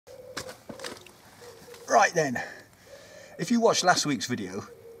Right then, if you watched last week's video,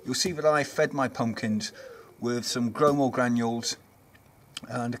 you'll see that I fed my pumpkins with some Grow More granules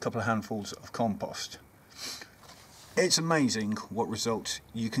and a couple of handfuls of compost. It's amazing what results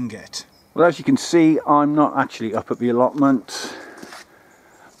you can get. Well, as you can see, I'm not actually up at the allotment.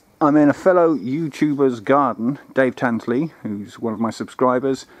 I'm in a fellow YouTuber's garden, Dave Tansley, who's one of my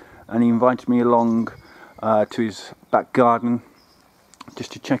subscribers, and he invited me along to his back garden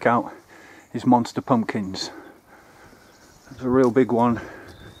just to check out his monster pumpkins. There's a real big one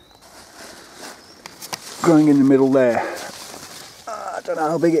growing in the middle there. I don't know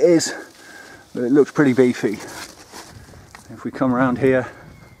how big it is, but it looks pretty beefy. If we come around here,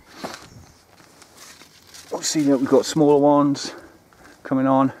 we'll see that we've got smaller ones coming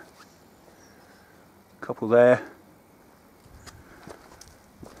on. A couple there.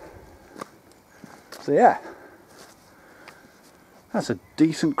 So yeah, that's a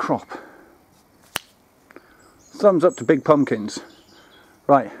decent crop. Thumbs up to big pumpkins.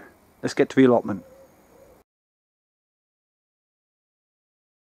 Right, let's get to the allotment.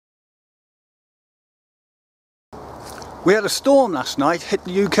 We had a storm last night hit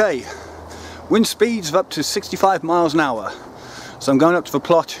the UK. Wind speeds of up to 65 miles an hour. So I'm going up to the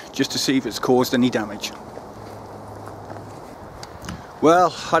plot just to see if it's caused any damage.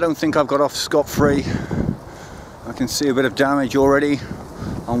 Well, I don't think I've got off scot-free. I can see a bit of damage already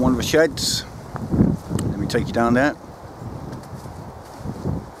on one of the sheds. Let me take you down there.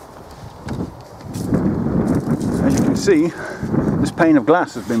 As you can see, this pane of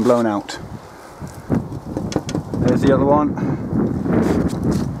glass has been blown out. There's the other one.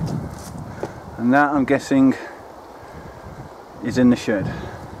 And that, I'm guessing, is in the shed.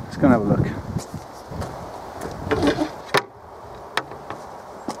 Let's go and have a look.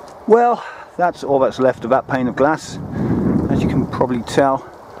 Well, that's all that's left of that pane of glass. As you can probably tell,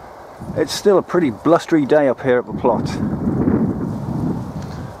 it's still a pretty blustery day up here at the plot.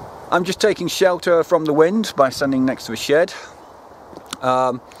 I'm just taking shelter from the wind by standing next to a shed.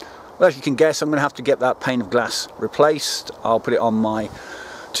 Well, as you can guess, I'm going to have to get that pane of glass replaced. I'll put it on my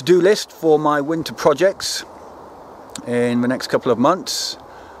to-do list for my winter projects in the next couple of months.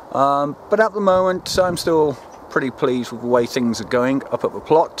 But at the moment, I'm still pretty pleased with the way things are going up at the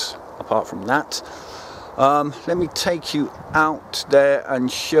plot. Apart from that, let me take you out there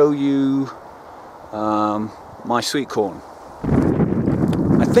and show you my sweet corn.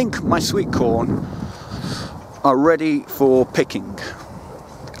 I think my sweet corn are ready for picking.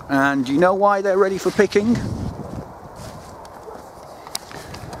 And do you know why they're ready for picking?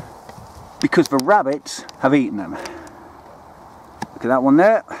 Because the rabbits have eaten them. Look at that one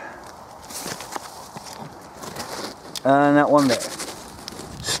there. And that one there.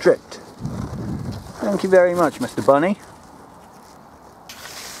 Stripped. Thank you very much, Mr. Bunny.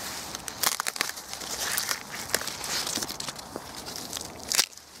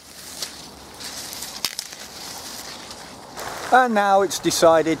 And now it's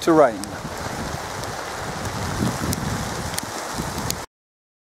decided to rain.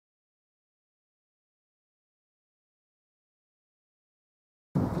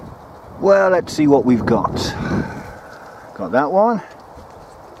 Well, let's see what we've got. Got that one.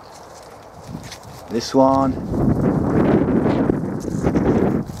 This one.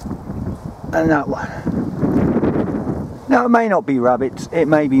 And that one. Now, it may not be rabbits, it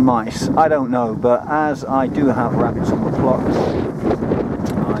may be mice, I don't know, but as I do have rabbits on the plot,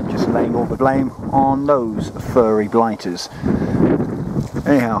 I'm just laying all the blame on those furry blighters.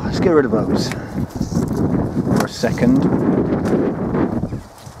 Anyhow, let's get rid of those for a second.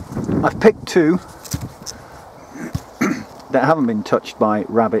 I've picked two that haven't been touched by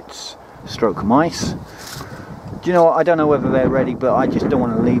rabbits stroke mice. Do you know what, I don't know whether they're ready, but I just don't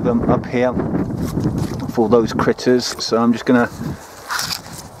want to leave them up here for those critters, so I'm just gonna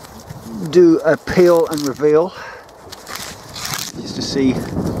do a peel and reveal just to see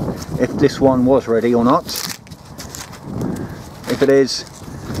if this one was ready or not. If it is,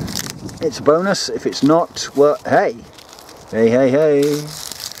 it's a bonus. If it's not, well, hey,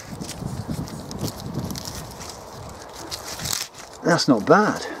 that's not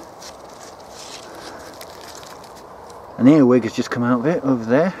bad. An earwig has just come out of it over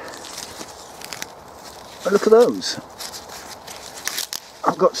there. But look at those.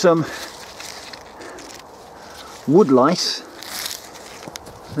 I've got some wood lice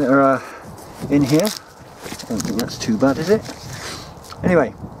that are in here. I don't think that's too bad, is it?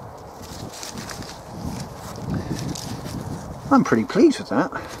 Anyway, I'm pretty pleased with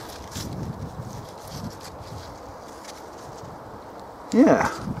that. Yeah.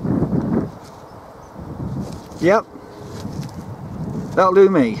 Yep. That'll do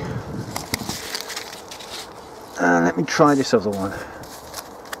me. Let me try this other one.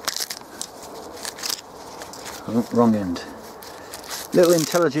 Oh, wrong end. Little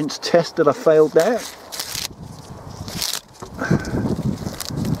intelligence test that I failed there.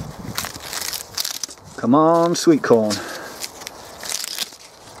 Come on, Sweetcorn.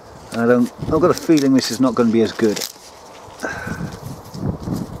 I've got a feeling this is not going to be as good.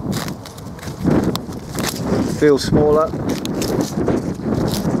 Feels smaller.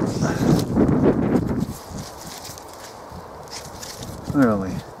 Where are we?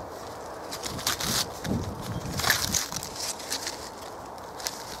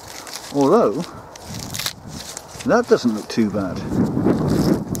 Although, that doesn't look too bad.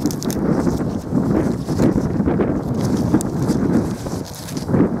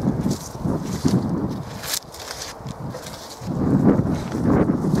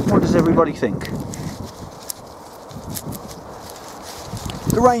 What does everybody think?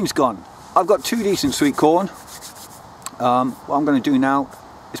 The rain's gone. I've got 2 decent sweet corn. What I'm going to do now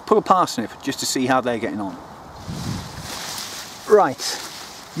is pull a parsnip just to see how they're getting on. Right.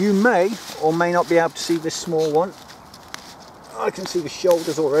 You may or may not be able to see this small one. I can see the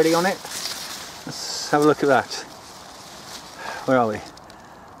shoulders already on it. Let's have a look at that. Where are we?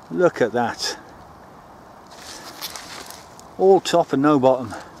 Look at that. All top and no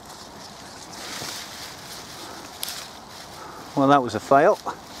bottom. Well, that was a fail.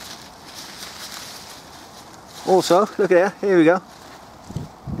 Also, look at here we go.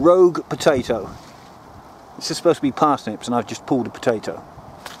 Rogue potato. This is supposed to be parsnips and I've just pulled a potato.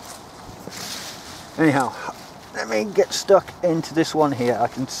 Anyhow, let me get stuck into this one here. I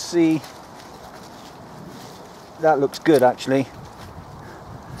can see that looks good actually.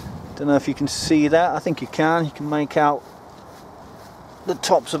 Don't know if you can see that. I think you can. You can make out the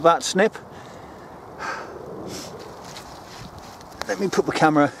tops of that snip. Let me put the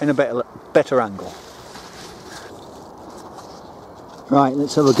camera in a better angle. Right,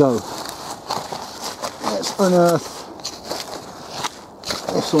 let's have a go. Let's unearth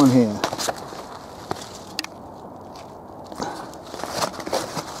this one here.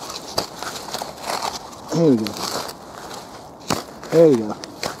 Here we go. There we go.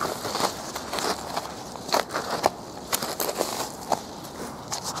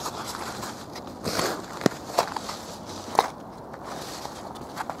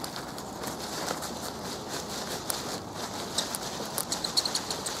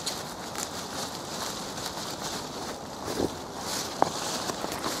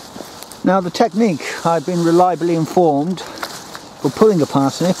 Now the technique I've been reliably informed for pulling a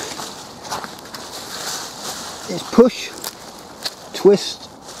parsnip is push, twist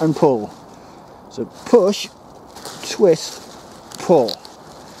and pull. So push, twist, pull.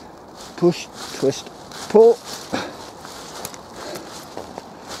 Push, twist, pull.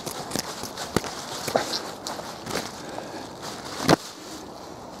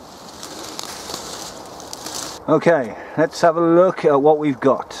 Okay, let's have a look at what we've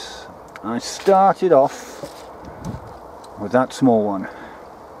got. I started off with that small one.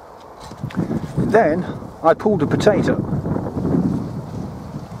 Then I pulled a potato.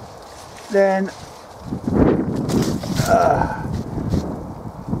 Then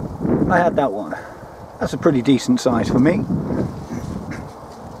I had that one. That's a pretty decent size for me.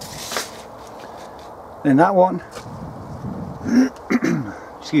 Then that one.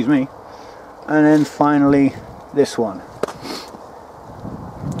 Excuse me. And then finally this one.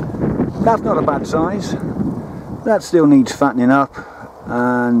 That's not a bad size. That still needs fattening up,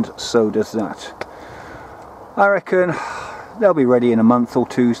 and so does that. I reckon they'll be ready in a month or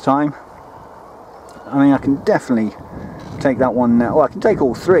two's time. I mean, I can definitely take that one now. Well, I can take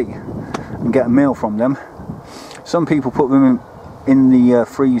all 3 and get a meal from them. Some people put them in the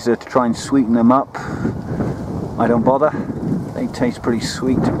freezer to try and sweeten them up. I don't bother. They taste pretty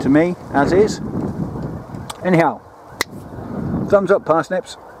sweet to me, as is. Anyhow, thumbs up,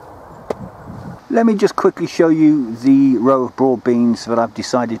 parsnips. Let me just quickly show you the row of broad beans that I've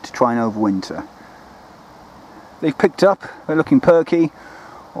decided to try and overwinter. They've picked up, they're looking perky,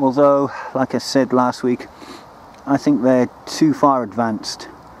 although, like I said last week, I think they're too far advanced.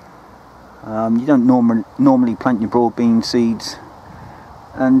 You don't normally plant your broad bean seeds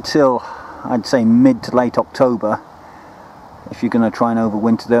until, I'd say, mid to late October, if you're going to try and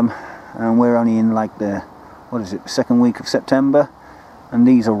overwinter them, and we're only in like the, what is it, second week of September, and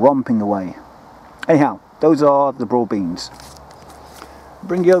these are romping away. Anyhow, those are the broad beans.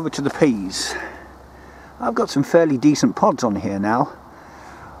 Bring you over to the peas. I've got some fairly decent pods on here now.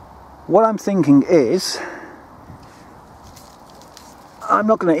 What I'm thinking is, I'm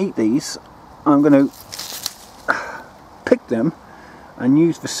not going to eat these. I'm going to pick them and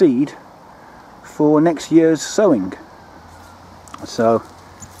use the seed for next year's sowing. So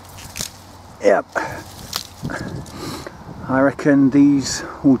yep, I reckon these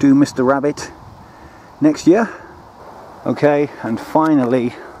will do Mr. Rabbit next year. Okay, and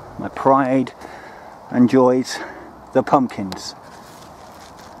finally my pride and joys, the pumpkins.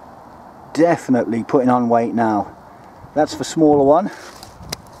 Definitely putting on weight now. That's the smaller one.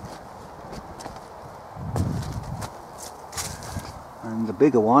 And the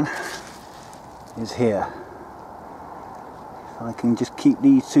bigger one is here. If I can just keep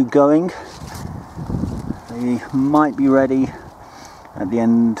these two going, they might be ready at the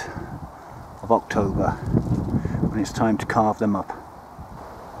end of October when it's time to carve them up.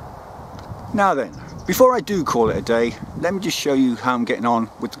 Now then, before I do call it a day, let me just show you how I'm getting on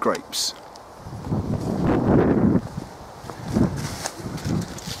with the grapes.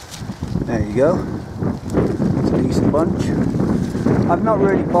 There you go. It's a decent bunch. I've not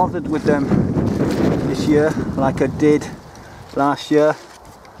really bothered with them this year like I did last year.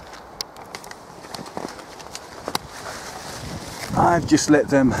 I've just let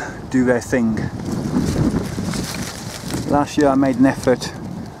them do their thing. Last year I made an effort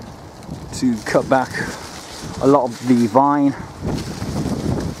to cut back a lot of the vine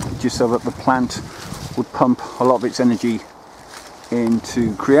just so that the plant would pump a lot of its energy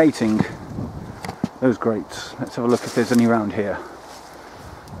into creating those grapes. Let's have a look if there's any around here.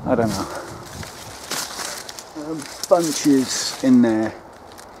 I don't know. Bunches in there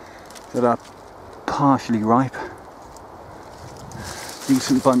that are partially ripe.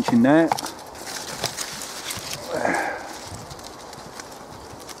 Decent bunch in there.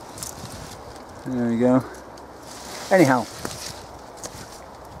 There we go. Anyhow,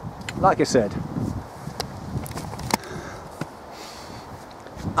 like I said,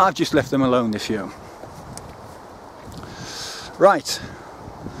 I've just left them alone this year. Right,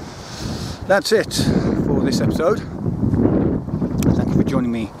 that's it for this episode. Thank you for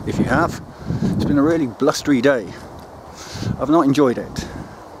joining me if you have. It's been a really blustery day. I've not enjoyed it,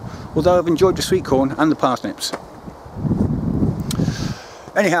 although I've enjoyed the sweet corn and the parsnips.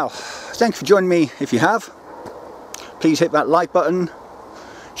 Anyhow, thank you for joining me if you have. Please hit that like button,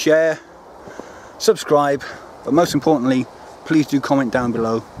 share, subscribe, but most importantly, please do comment down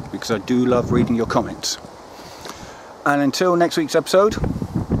below because I do love reading your comments. And until next week's episode,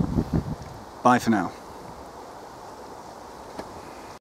 bye for now.